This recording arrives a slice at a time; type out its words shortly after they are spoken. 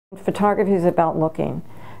Photography is about looking,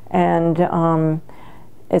 and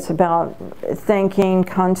it's about thinking,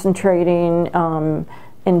 concentrating,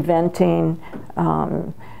 inventing,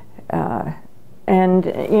 and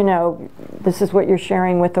you know, this is what you're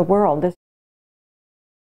sharing with the world.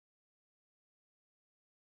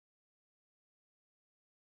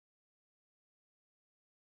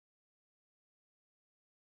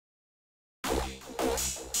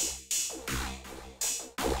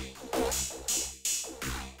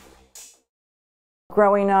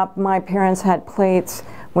 Growing up, my parents had plates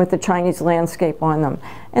with the Chinese landscape on them.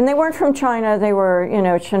 And they weren't from China, they were, you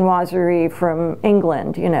know, chinoiserie from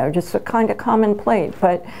England, you know, just a kind of common plate.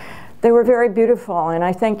 But they were very beautiful, and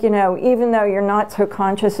I think, you know, even though you're not so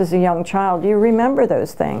conscious as a young child, you remember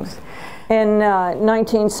those things. In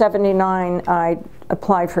 1979, I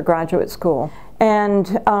applied for graduate school. And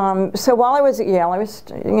so while I was at Yale, I was,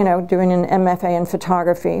 you know, doing an MFA in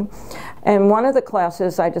photography. And one of the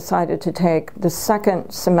classes I decided to take the second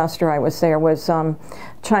semester I was there was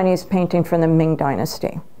Chinese painting from the Ming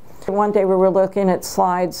Dynasty. One day we were looking at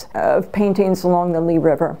slides of paintings along the Li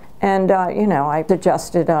River. And, you know, I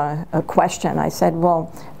suggested a question. I said,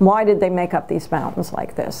 well, why did they make up these mountains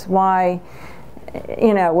like this? Why?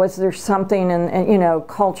 You know, was there something in, you know,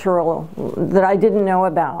 cultural that I didn't know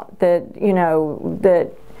about that, you know,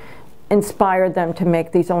 that inspired them to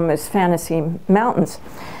make these almost fantasy mountains?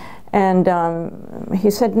 And he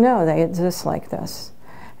said, no, they exist like this.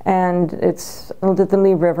 And it's the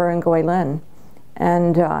Li River in Guilin.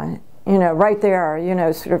 And, you know, right there, you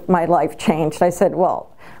know, sort of my life changed. I said,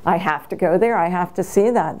 well, I have to go there. I have to see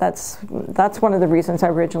that. That's one of the reasons I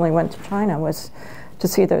originally went to China, was to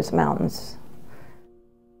see those mountains.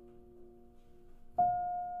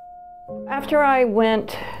 After I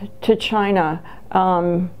went to China,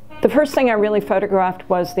 the first thing I really photographed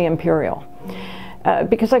was the Imperial,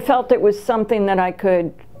 because I felt it was something that I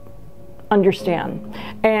could understand.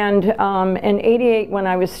 And in '88, when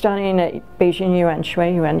I was studying at Beijing Yuan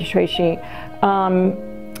Shui,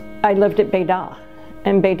 I lived at Beida.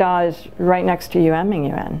 And Beida is right next to Yuanming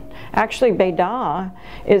Yuan. Actually, Beida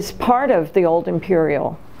is part of the old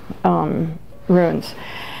Imperial ruins.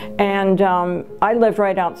 And I live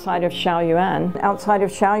right outside of Shaoyuan. Outside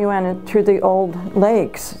of Shaoyuan, through the old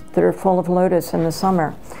lakes that are full of lotus in the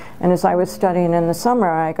summer. And as I was studying in the summer,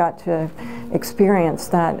 I got to experience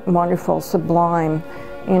that wonderful, sublime,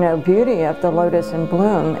 you know, beauty of the lotus in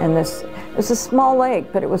bloom. And this, it was a small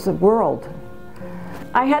lake, but it was a world.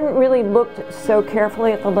 I hadn't really looked so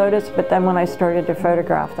carefully at the lotus, but then when I started to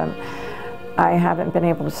photograph them, I haven't been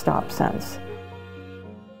able to stop since.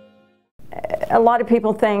 A lot of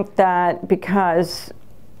people think that because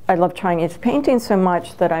I love Chinese painting so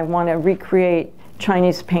much that I want to recreate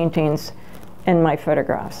Chinese paintings in my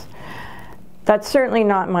photographs. That's certainly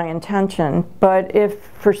not my intention, but if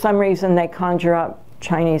for some reason they conjure up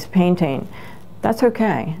Chinese painting, that's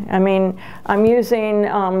okay. I mean, I'm using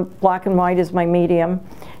black and white as my medium,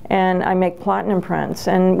 and I make platinum prints.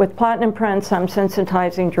 And with platinum prints, I'm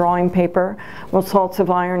sensitizing drawing paper with salts of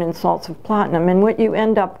iron and salts of platinum. And what you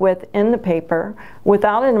end up with in the paper,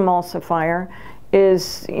 without an emulsifier,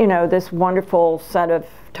 is, you know, this wonderful set of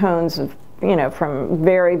tones of, you know, from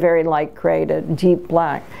very, very light gray to deep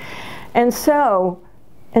black. And so,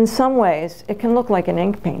 in some ways, it can look like an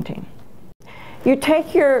ink painting. You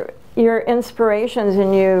take your inspirations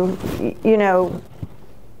and you know,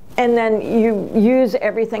 and then you use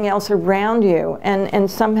everything else around you,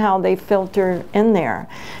 and somehow they filter in there.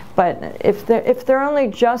 But if they're only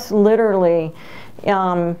just literally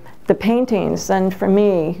the paintings, then for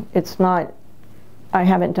me, it's not, I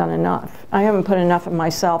haven't done enough. I haven't put enough of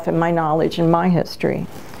myself and my knowledge and my history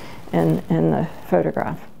in the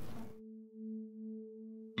photograph.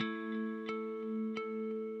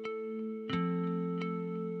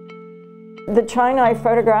 The China I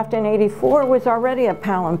photographed in '84 was already a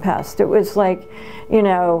palimpsest. It was like, you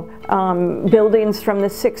know, buildings from the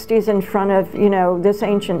 '60s in front of, you know, this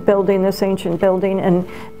ancient building, and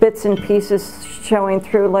bits and pieces showing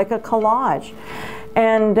through like a collage.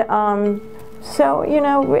 And so, you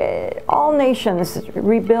know, all nations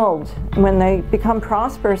rebuild. When they become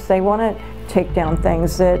prosperous, they want to take down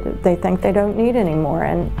things that they think they don't need anymore,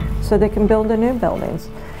 and so they can build the new buildings.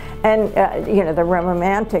 And, you know, the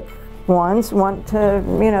Romantic ones want to,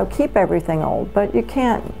 you know, keep everything old, but you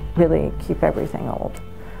can't really keep everything old.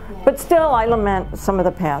 But still, I lament some of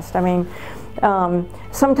the past. I mean,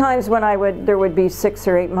 sometimes when there would be 6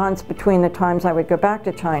 or 8 months between the times I would go back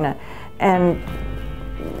to China, and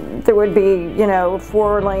there would be, you know,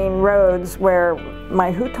 4-lane roads where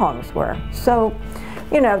my hutongs were. So,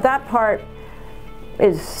 you know, that part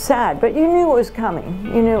is sad, but you knew it was coming.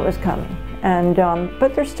 You knew it was coming. and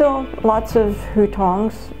but there's still lots of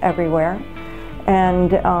hutongs everywhere,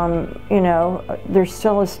 and you know, there's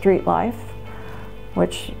still a street life,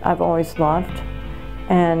 which I've always loved,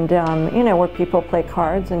 and you know, where people play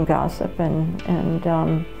cards and gossip and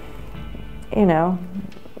you know,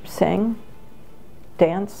 sing,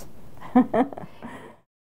 dance.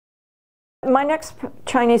 My next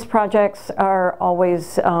Chinese projects are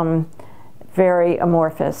always very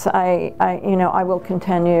amorphous. You know, I will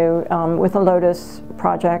continue with the Lotus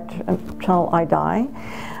project until I die.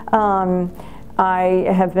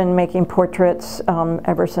 I have been making portraits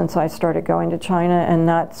ever since I started going to China, and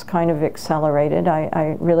that's kind of accelerated.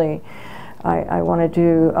 I want to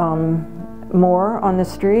do more on the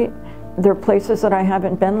street. There are places that I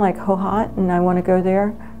haven't been, like Hohhot, and I want to go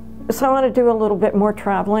there. So I want to do a little bit more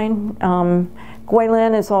traveling.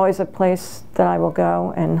 Guilin is always a place that I will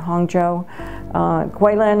go, and Hangzhou.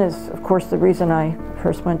 Guilin is, of course, the reason I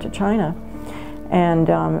first went to China. And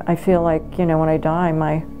I feel like, you know, when I die,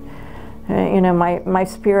 my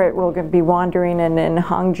spirit will be wandering in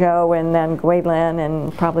Hangzhou and then Guilin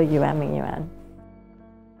and probably Yuan.